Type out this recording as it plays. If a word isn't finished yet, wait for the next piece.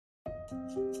Jeg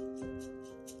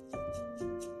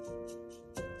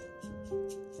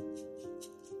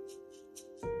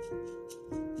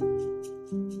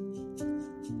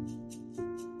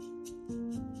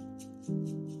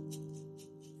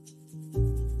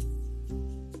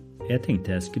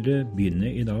tenkte jeg skulle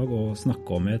begynne I dag å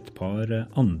snakke om et par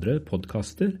andre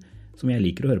podcaster som jeg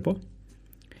liker å høre på.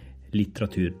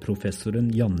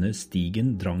 Litteraturprofessoren Janne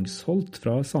Stigen Drangsholt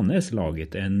fra Sandnes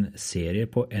laget en serie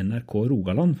på NRK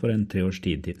Rogaland for en 3 års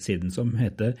tid siden som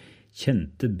heter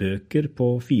 «Kjente bøker på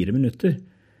 4 minutter»,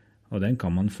 og den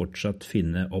kan man fortsatt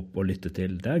finne opp og lytte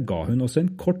til. Der ga hun også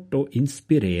en kort og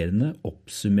inspirerende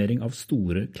oppsummering av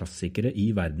store klassikere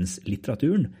I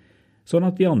verdenslitteraturen, sånn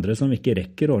at vi andre som ikke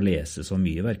rekker å lese så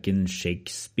mye, hverken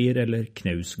Shakespeare eller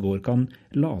Knausgård, kan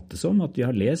late som at vi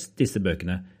har lest disse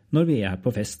bøkene når vi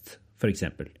på fest, for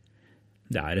eksempel.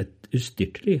 Det et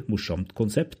ustyrtelig morsomt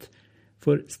konsept,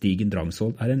 for Stigen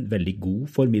Drangsholt en veldig god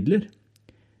formidler.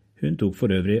 Hun tok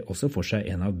for øvrig også for seg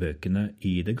en av bøkene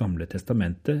I Det gamle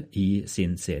testamentet I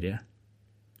sin serie.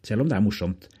 Selv om det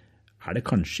morsomt, det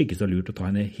kanskje ikke så lurt å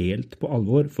ta henne helt på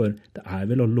alvor, for det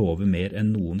vel å love mer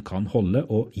enn noen kan holde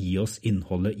og gi oss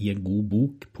innholdet I en god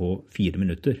bok på 4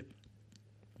 minutter.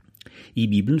 I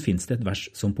Bibelen finnes det et vers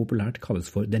som populært kalles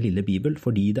for Den lille Bibel,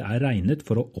 fordi det regnet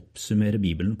for å oppsummere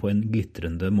Bibelen på en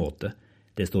glitrende måte.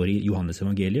 Det står I Johannes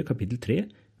evangeliet, kapittel 3,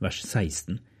 vers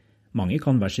 16. Mange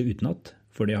kan verset utenat,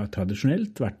 for det har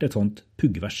tradisjonelt vært et sånt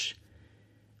puggvers.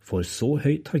 For så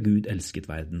høyt har Gud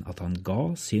elsket verden, at han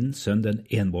ga sin sønn den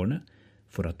enbårne,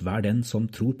 for at hver den som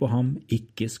tror på ham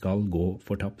ikke skal gå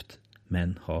fortapt,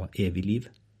 men ha evig liv.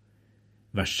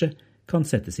 Verset kan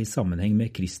settes I sammenheng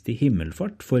med Kristi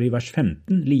himmelfart, for I vers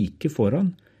 15 like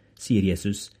foran sier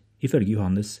Jesus, ifølge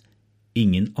Johannes,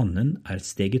 «Ingen annen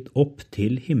steget opp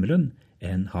til himmelen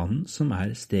enn han som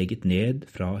steget ned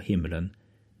fra himmelen,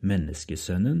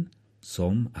 menneskesønnen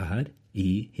som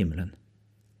I himmelen.»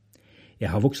 Jeg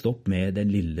har vokst opp med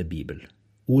Den lille Bibel.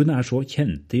 Ordene så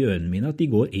kjente I ørene mine at de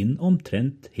går inn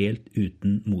omtrent helt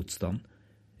uten motstand.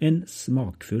 En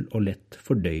smakfull og lett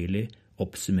fordøyelig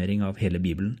oppsummering av hele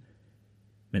Bibelen.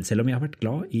 Men selv om jeg har vært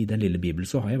glad I Den lille Bibel,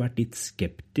 så har jeg vært litt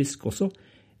skeptisk også.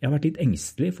 Jeg har vært litt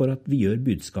engstelig for at vi gjør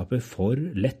budskapet for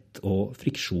lett og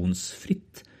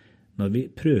friksjonsfritt når vi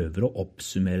prøver å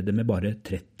oppsummere det med bare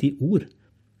 30 ord.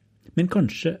 Men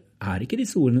kanskje ikke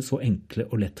disse ordene så enkle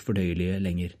og lett fordøyelige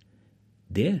lenger.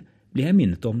 Det ble jeg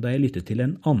minnet om da jeg lyttet til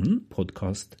en annen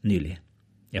podcast nylig.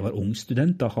 Jeg var ung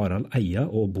student da Harald Eia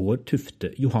og Bård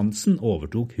Tufte Johansen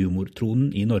overtok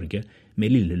humortronen I Norge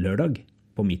med Lille Lørdag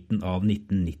på midten av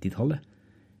 1990-tallet.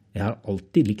 Jeg har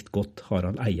alltid likt godt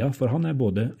Harald Eia, for han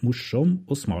både morsom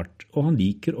og smart, og han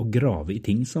liker å grave I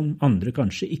ting som andre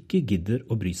kanskje ikke gidder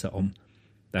å bry seg om.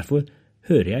 Derfor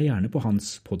hører jeg gjerne på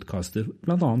hans podcaster,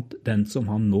 blant annet den som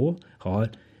han nå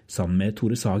har sammen med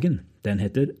Tore Sagen. Den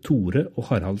heter Tore og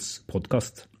Haralds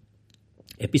podcast.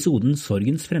 Episoden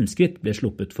Sorgens fremskritt ble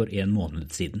sluppet for 1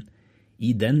 måned siden.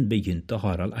 I den begynte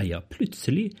Harald Eia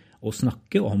plutselig å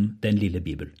snakke om Den lille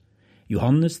Bibel.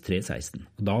 Johannes 3,16,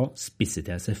 og da spisset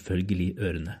jeg selvfølgelig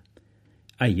ørene.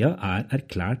 Eia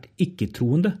erklært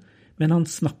ikke-troende, men han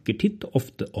snakker titt og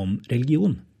ofte om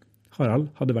religion. Harald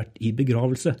hadde vært I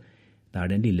begravelse, der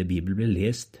Den lille Bibel ble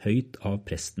lest høyt av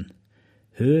presten.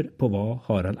 Hør på hva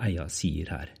Harald Eia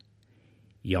sier her.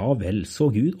 Ja vel, så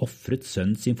Gud offret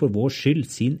sønnen sin for vår skyld,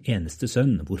 sin eneste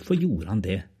sønn. Hvorfor gjorde han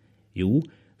det? Jo,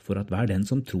 for at hver den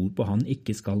som tror på han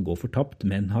ikke skal gå fortapt,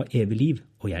 men ha evig liv.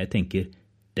 Og jeg tenker,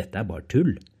 dette bare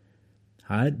tull.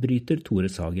 Her bryter Tore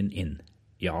Sagen inn.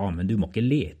 Ja, men du må ikke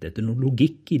lete etter noe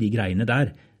logikk I de greiene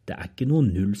der. Det ikke noe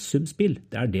nullsumspill.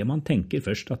 Det det man tenker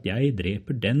først, at jeg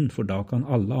dreper den, for da kan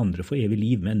alle andre få evig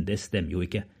liv, men det stemmer jo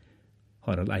ikke.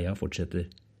 Harald Eia fortsetter.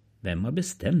 Hvem har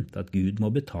bestemt at Gud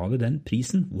må betale den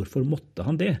prisen? Hvorfor måtte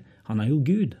han det? Han jo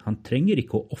Gud, han trenger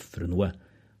ikke å offre noe.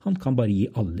 Han kan bare gi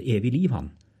alle evig liv, han.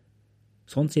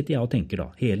 Sånn sitter jeg og tenker da,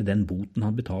 hele den boten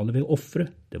han betaler ved å offre,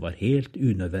 det var helt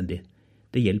unødvendig.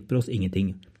 Det hjelper oss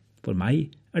ingenting. For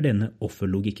meg denne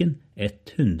offerlogikken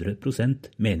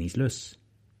 100% meningsløs.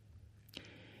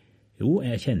 Jo,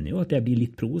 jeg kjenner jo at jeg blir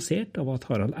litt provosert av at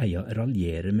Harald Eia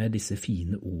raljerer med disse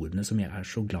fine ordene som jeg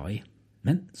så glad I.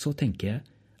 Men så tenker jeg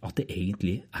at det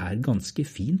egentlig ganske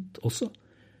fint også,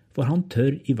 for han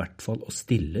tør I hvert fall å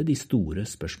stille de store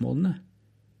spørsmålene.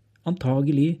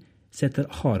 Antagelig setter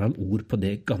Harald ord på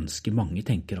det ganske mange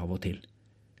tenker av og til.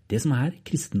 Det som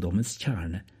kristendommens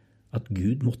kjerne, at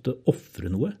Gud måtte offre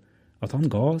noe, at han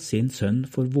ga sin sønn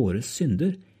for våre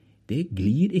synder, det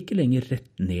glir ikke lenger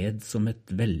rett ned som et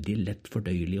veldig lett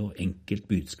fordøyelig og enkelt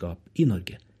budskap I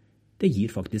Norge. Det gir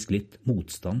faktisk litt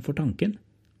motstand for tanken.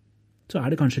 så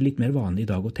det kanskje litt mer vanlig i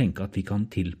dag å tenke at vi kan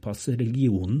tilpasse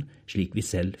religionen slik vi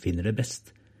selv finner det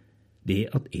best. Det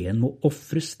at en må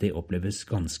offres, det oppleves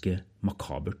ganske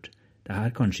makabert.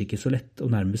 Det kanskje ikke så lett å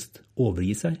nærmest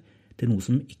overgi seg til noe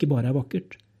som ikke bare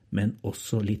vakkert, men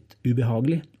også litt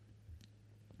ubehagelig.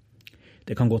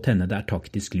 Det kan godt hende det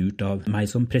taktisk lurt av meg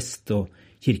som prest og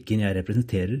kirken jeg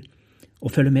representerer, å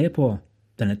følge med på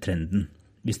denne trenden,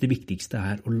 hvis det viktigste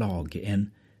å lage en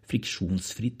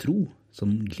friksjonsfri tro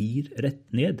som glir rett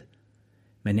ned.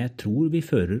 Men jeg tror vi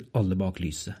fører alle bak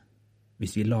lyset,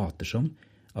 hvis vi later som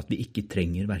at vi ikke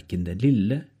trenger hverken den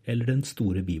lille eller den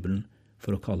store Bibelen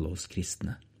for å kalle oss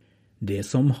kristne. Det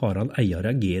som Harald Eia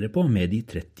reagerer på med de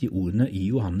 30 ordene i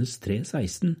Johannes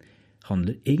 3,16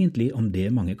 handler egentlig om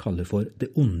det mange kaller for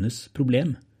det ondes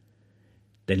problem.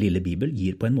 Den lille Bibel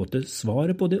gir på en måte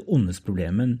svaret på det ondes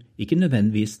problem, men ikke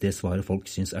nødvendigvis det svaret folk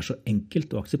synes så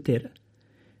enkelt å akseptere.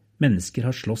 Mennesker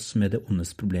har slåss med det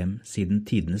ondes problem siden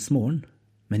tidenes morgen,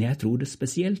 men jeg tror det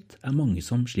spesielt mange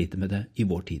som sliter med det i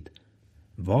vår tid.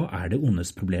 Hva det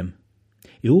ondes problem?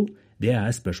 Jo, det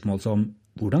spørsmål som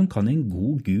hvordan kan en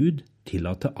god Gud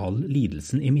tillate all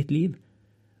lidelsen i mitt liv?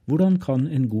 Hvordan kan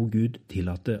en god Gud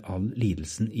tillate all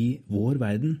lidelsen i vår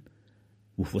verden?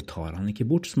 Hvorfor tar han ikke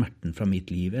bort smerten fra mitt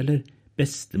liv, eller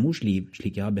bestemors liv,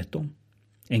 slik jeg har bedt om?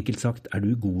 Enkelt sagt,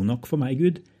 du god nok for meg,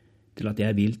 Gud, til at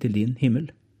jeg vil til din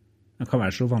himmel? Det kan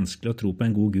være så vanskelig å tro på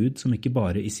en god Gud som ikke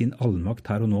bare i sin allmakt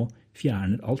her og nå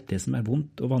fjerner alt det som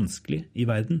vondt og vanskelig i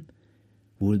verden.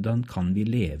 Hvordan kan vi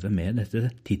leve med dette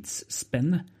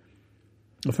tidsspennet?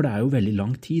 For det jo veldig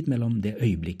lang tid mellom det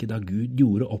øyeblikket da Gud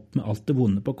gjorde opp med alt det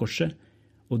vonde på korset,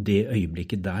 og det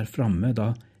øyeblikket der framme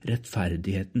da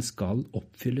rettferdigheten skal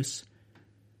oppfylles,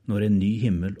 når en ny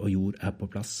himmel og jord på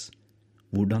plass.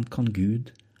 Hvordan kan Gud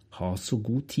ha så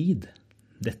god tid?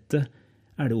 Dette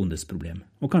det ondes problem,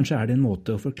 og kanskje det en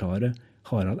måte å forklare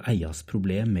Harald Eias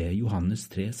problem med Johannes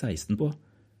 3,16 på.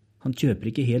 Han kjøper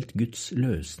ikke helt Guds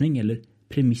løsning eller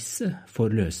premisset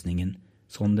for løsningen,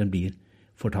 sånn den blir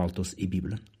fortalt oss i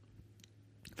Bibelen.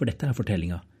 For dette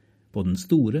fortellinga. Både den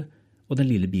store og den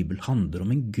lille Bibel handler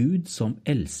om en Gud som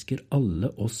elsker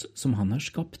alle oss som han har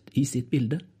skapt i sitt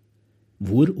bilde.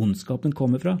 Hvor ondskapen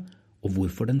kommer fra, og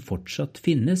hvorfor den fortsatt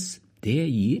finnes, det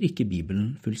gir ikke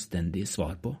Bibelen fullstendig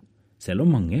svar på, selv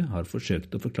om mange har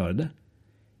forsøkt å forklare det.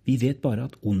 Vi vet bare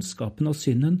at ondskapen og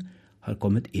synden har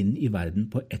kommet inn i verden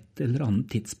på et eller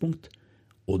annet tidspunkt,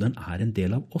 og den en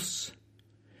del av oss.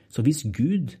 Så hvis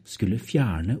Gud skulle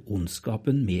fjerne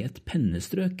ondskapen med et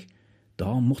pennestrøk,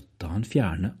 da måtte han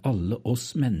fjerne alle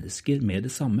oss mennesker med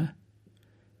det samme.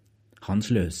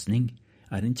 Hans løsning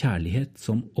en kjærlighet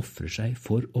som offrer seg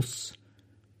for oss.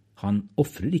 Han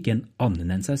offrer ikke en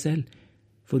annen enn seg selv,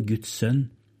 for Guds sønn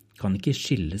kan ikke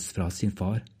skilles fra sin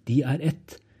far. De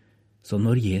ett. Så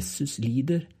når Jesus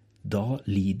lider, da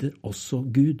lider også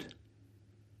Gud.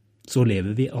 Så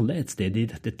lever vi alle et sted i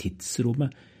dette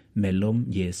tidsrommet mellom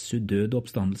Jesu død og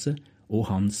oppstandelse og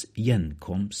hans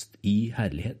gjenkomst i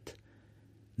herlighet.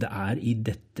 Det i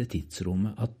dette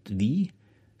tidsrommet at vi,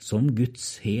 som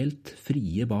Guds helt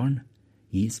frie barn,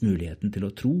 gis muligheten til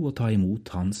å tro og ta imot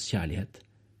hans kjærlighet.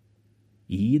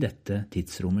 I dette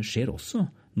tidsrommet skjer også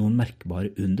noen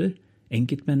merkbare under.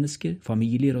 Enkeltmennesker,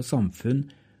 familier og samfunn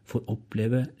får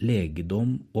oppleve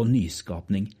legedom og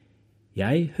nyskapning.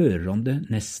 Jeg hører om det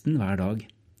nesten hver dag.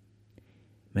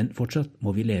 Men fortsatt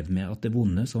må vi leve med at det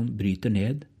vonde som bryter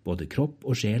ned både kropp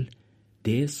og sjel,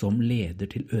 det som leder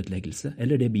til ødeleggelse,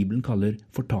 eller det Bibelen kaller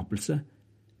fortapelse,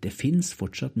 det finnes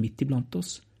fortsatt midt iblant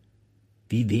oss.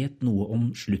 Vi vet noe om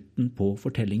slutten på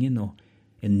fortellingen og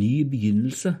en ny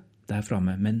begynnelse der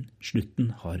framme, men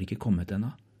slutten har ikke kommet ennå.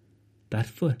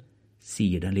 Derfor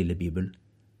sier den lille Bibel,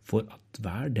 for at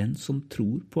hver den som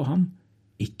tror på ham,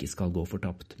 ikke skal gå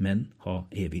fortapt, men ha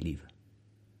evig liv.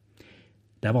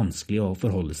 Det vanskelig å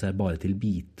forholde seg bare til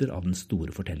biter av den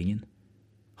store fortellingen.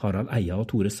 Harald Eia og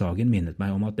Tore Sagen minnet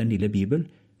meg om at den lille Bibel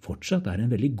fortsatt en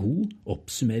veldig god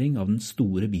oppsummering av den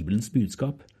store Bibelens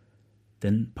budskap.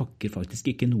 Den pakker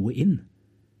faktisk ikke noe inn.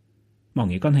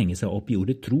 Mange kan henge seg opp i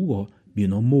ordet tro og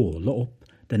begynne å måle opp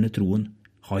denne troen.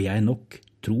 Har jeg nok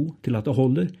tro til at det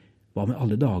holder? Hva med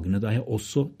alle dagene da jeg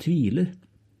også tviler?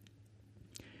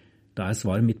 Da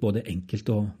svaret mitt både enkelt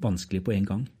og vanskelig på en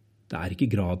gang. Det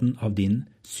ikke graden av din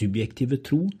subjektive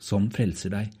tro som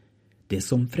frelser deg. Det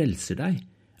som frelser deg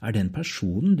den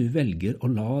personen du velger å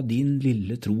la din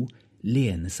lille tro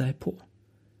lene seg på.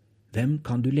 Hvem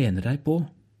kan du lene deg på?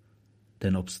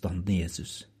 Den oppstandne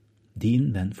Jesus, din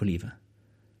venn for livet.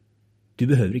 Du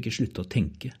behøver ikke slutte å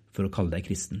tenke for å kalle deg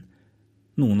kristen.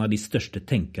 Noen av de største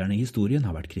tenkerne i historien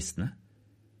har vært kristne.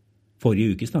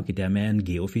 Forrige uke snakket jeg med en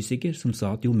geofysiker som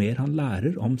sa at jo mer han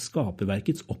lærer om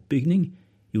skaperverkets oppbygning,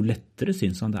 jo lettere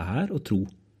synes han det er å tro.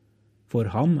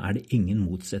 For ham er det ingen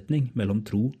motsetning mellom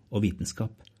tro og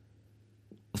vitenskap.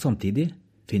 Og samtidig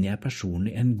finner jeg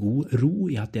personlig en god ro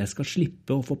i at jeg skal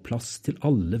slippe å få plass til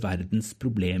alle verdens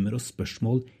problemer og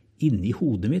spørsmål inni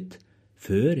hodet mitt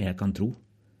før jeg kan tro.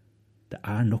 Det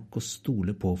er nok å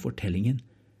stole på fortellingen.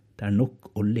 Det er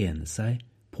nok å lene seg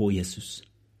på Jesus.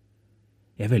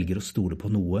 Jeg velger å stole på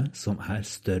noe som er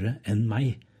større enn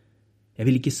meg. Jeg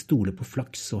vil ikke stole på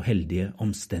flaks og heldige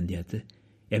omstendigheter.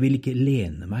 Jeg vil ikke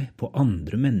lene meg på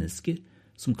andre mennesker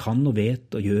som kan og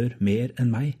vet og gjør mer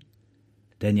enn meg.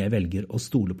 Den jeg velger å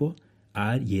stole på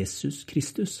er Jesus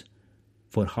Kristus,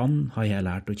 for han har jeg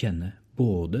lært å kjenne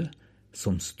både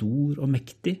som stor og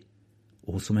mektig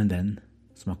og som en venn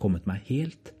som har kommet meg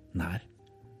helt nær.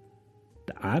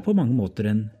 Det er på mange måter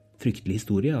en fryktelig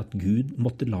historie at Gud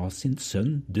måtte la sin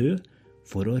sønn dø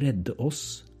for å redde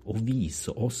oss og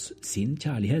vise oss sin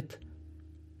kjærlighet.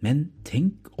 Men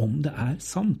tenk om det er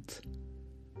sant.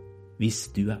 Hvis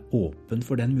du er åpen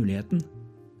for den muligheten,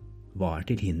 hva er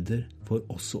til hinder for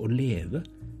også å leve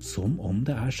som om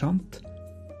det er sant,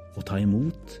 og ta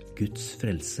imot Guds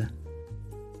frelse?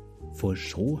 For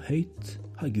så høyt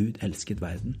har Gud elsket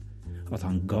verden, at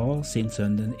han ga sin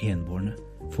sønn den enbårne,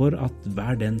 for at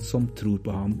hver den som tror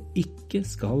på ham ikke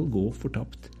skal gå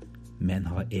fortapt, men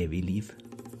ha evig liv.